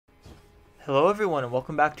Hello everyone and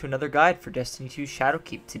welcome back to another guide for Destiny 2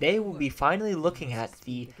 Shadowkeep. Today we'll be finally looking at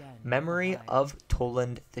the memory of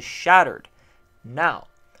Toland the Shattered. Now,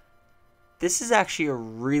 this is actually a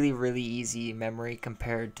really easy memory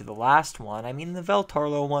compared to the last one. I mean, the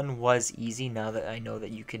Veltarlo one was easy now that I know that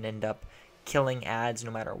you can end up killing ads no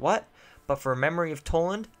matter what. But for a memory of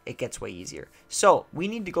Toland, it gets way easier. So, we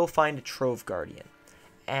need to go find a Trove Guardian.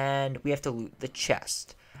 And we have to loot the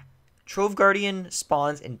chest. Trove Guardian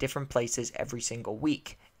spawns in different places every single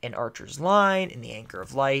week. In Archer's Line, in the Anchor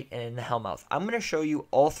of Light, and in the Hellmouth. I'm going to show you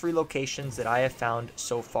all three locations that I have found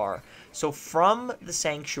so far. So from the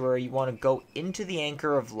Sanctuary, you want to go into the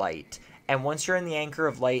Anchor of Light. And once you're in the Anchor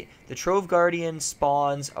of Light, the Trove Guardian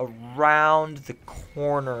spawns around the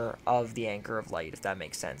corner of the Anchor of Light, if that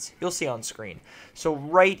makes sense. You'll see on screen. So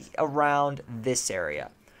right around this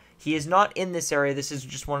area. He is not in this area. This is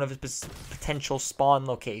just one of his potential spawn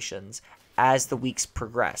locations as the weeks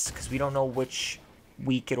progress, because we don't know which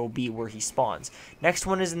week it'll be where he spawns. Next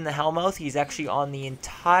one is in the Hellmouth. He's actually on the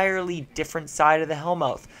entirely different side of the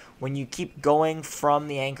Hellmouth. When you keep going from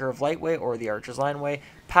the Anchor of Lightway or the Archer's Line way,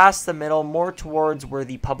 past the middle, more towards where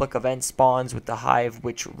the public event spawns with the Hive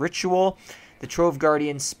Witch Ritual, the Trove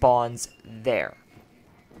Guardian spawns there.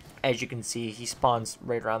 As you can see, he spawns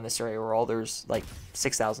right around this area where there's like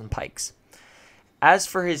 6,000 pikes. As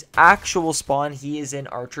for his actual spawn, he is in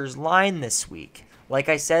Archer's Line this week. Like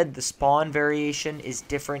I said, the spawn variation is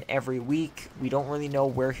different every week. We don't really know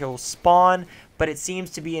where he'll spawn, but it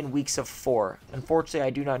seems to be in weeks of 4. Unfortunately,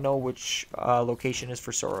 I do not know which location is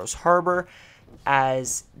for Soros Harbor,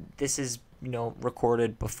 as this is,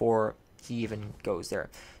 recorded before he even goes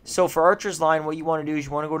there. So for Archer's Line, what you want to do is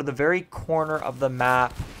you want to go to the very corner of the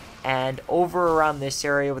map and over around this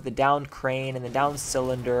area with the down crane and the down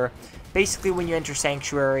cylinder. Basically, when you enter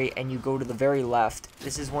Sanctuary and you go to the very left,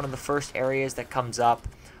 this is one of the first areas that comes up.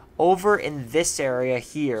 Over in this area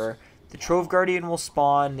here, the Trove Guardian will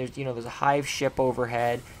spawn. There's a Hive ship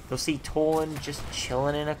overhead. You'll see Toland just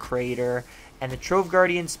chilling in a crater. And the Trove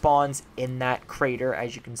Guardian spawns in that crater.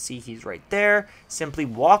 As you can see, he's right there. Simply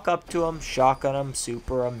walk up to him, shotgun him,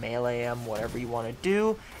 super him, melee him, whatever you want to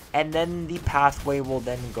do. And then the pathway will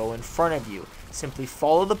then go in front of you. Simply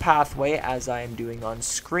follow the pathway as I am doing on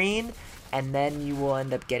screen. And then you will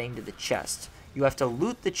end up getting to the chest. You have to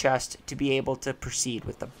loot the chest to be able to proceed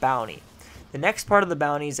with the bounty. The next part of the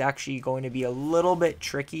bounty is actually going to be a little bit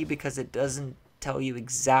tricky because it doesn't tell you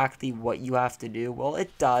exactly what you have to do. Well,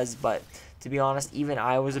 it does, but to be honest, even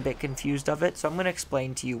I was a bit confused of it, so I'm going to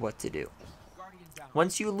explain to you what to do.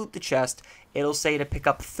 Once you loot the chest, it'll say to pick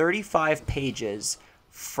up 35 pages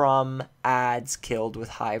from ads killed with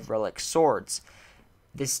Hive Relic swords.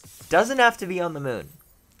 This doesn't have to be on the moon.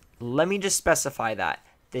 Let me just specify that.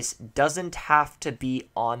 This doesn't have to be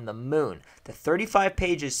on the moon. The 35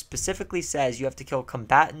 pages specifically says you have to kill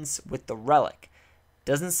combatants with the relic.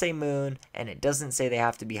 Doesn't say moon, and it doesn't say they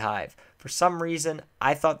have to be Hive. For some reason,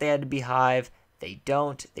 I thought they had to be Hive. They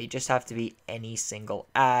don't. They just have to be any single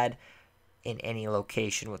ad in any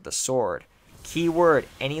location with the sword. Keyword,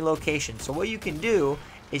 any location. So what you can do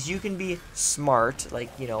is you can be smart,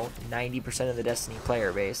 like, 90% of the Destiny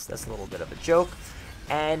player base. That's a little bit of a joke.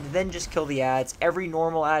 And then just kill the ads. Every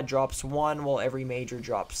normal ad drops 1, while every major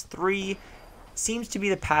drops 3. Seems to be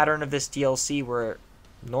the pattern of this DLC where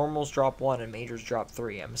normals drop 1 and majors drop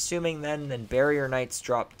 3. I'm assuming then Barrier Knights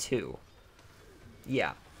drop 2.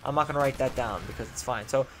 Yeah, I'm not going to write that down because it's fine.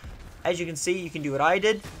 So, as you can see, you can do what I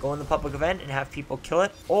did. Go in the public event and have people kill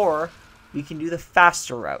it. Or, we can do the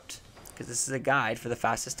faster route, because this is a guide for the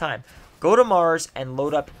fastest time. Go to Mars and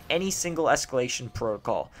load up any single escalation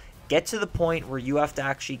protocol. Get to the point where you have to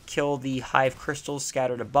actually kill the Hive crystals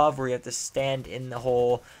scattered above, where you have to stand in the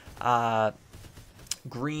whole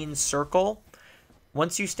green circle.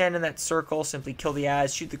 Once you stand in that circle, simply kill the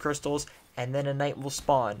ads, shoot the crystals, and then a knight will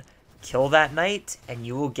spawn. Kill that knight, and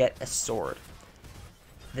you will get a sword.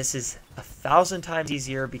 This is 1,000 times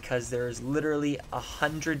easier because there's literally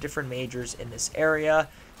 100 different majors in this area.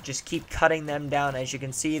 Just keep cutting them down. As you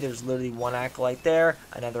can see, there's literally one acolyte there,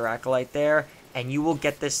 another acolyte there, and you will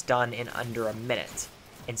get this done in under a minute.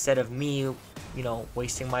 Instead of me,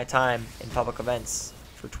 wasting my time in public events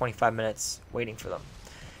for 25 minutes waiting for them.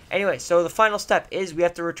 Anyway, so the final step is we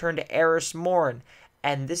have to return to Eris Morn.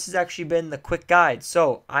 And this has actually been the quick guide.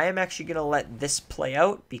 So I am actually going to let this play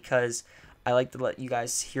out because I like to let you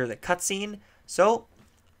guys hear the cutscene. So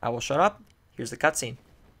I will shut up. Here's the cutscene.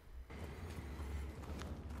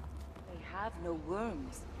 They have no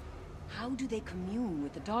worms. How do they commune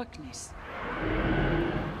with the darkness?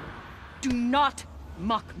 Do not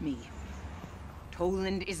mock me.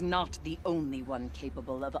 Toland is not the only one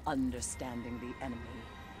capable of understanding the enemy.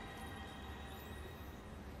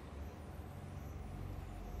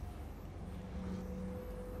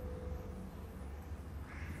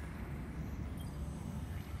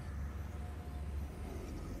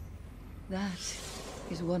 That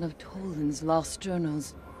is one of Toland's lost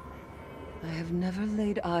journals. I have never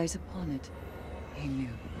laid eyes upon it. He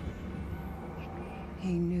knew.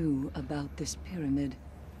 He knew about this pyramid.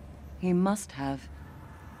 He must have.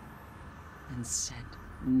 And said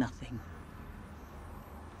nothing.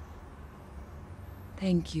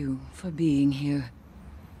 Thank you for being here.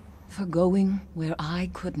 For going where I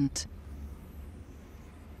couldn't.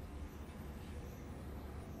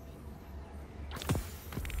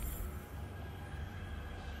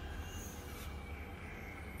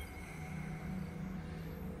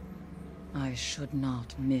 I should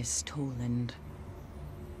not miss Toland.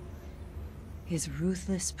 His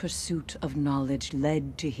ruthless pursuit of knowledge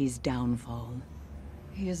led to his downfall.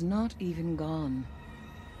 He is not even gone.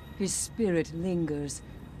 His spirit lingers,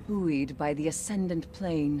 buoyed by the ascendant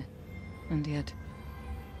plane. And yet,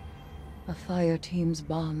 a fire team's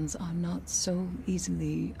bonds are not so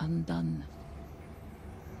easily undone.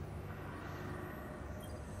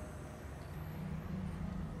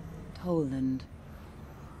 Toland.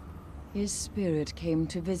 His spirit came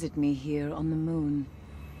to visit me here on the moon.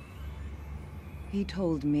 He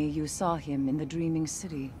told me you saw him in the Dreaming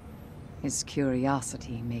City. His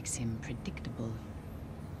curiosity makes him predictable.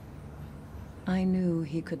 I knew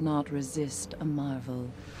he could not resist a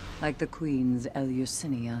marvel, like the Queen's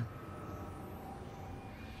Eleusinia.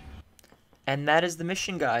 And that is the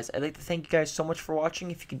mission, guys. I'd like to thank you guys so much for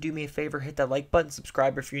watching. If you can do me a favor, hit that like button,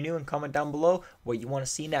 subscribe if you're new, and comment down below what you want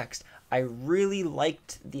to see next. I really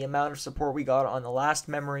liked the amount of support we got on the last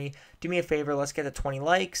memory. Do me a favor, let's get to 20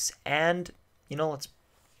 likes, and, you know, let's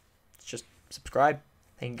just subscribe.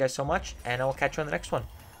 Thank you guys so much, and I will catch you on the next one.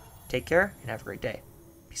 Take care, and have a great day.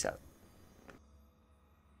 Peace out.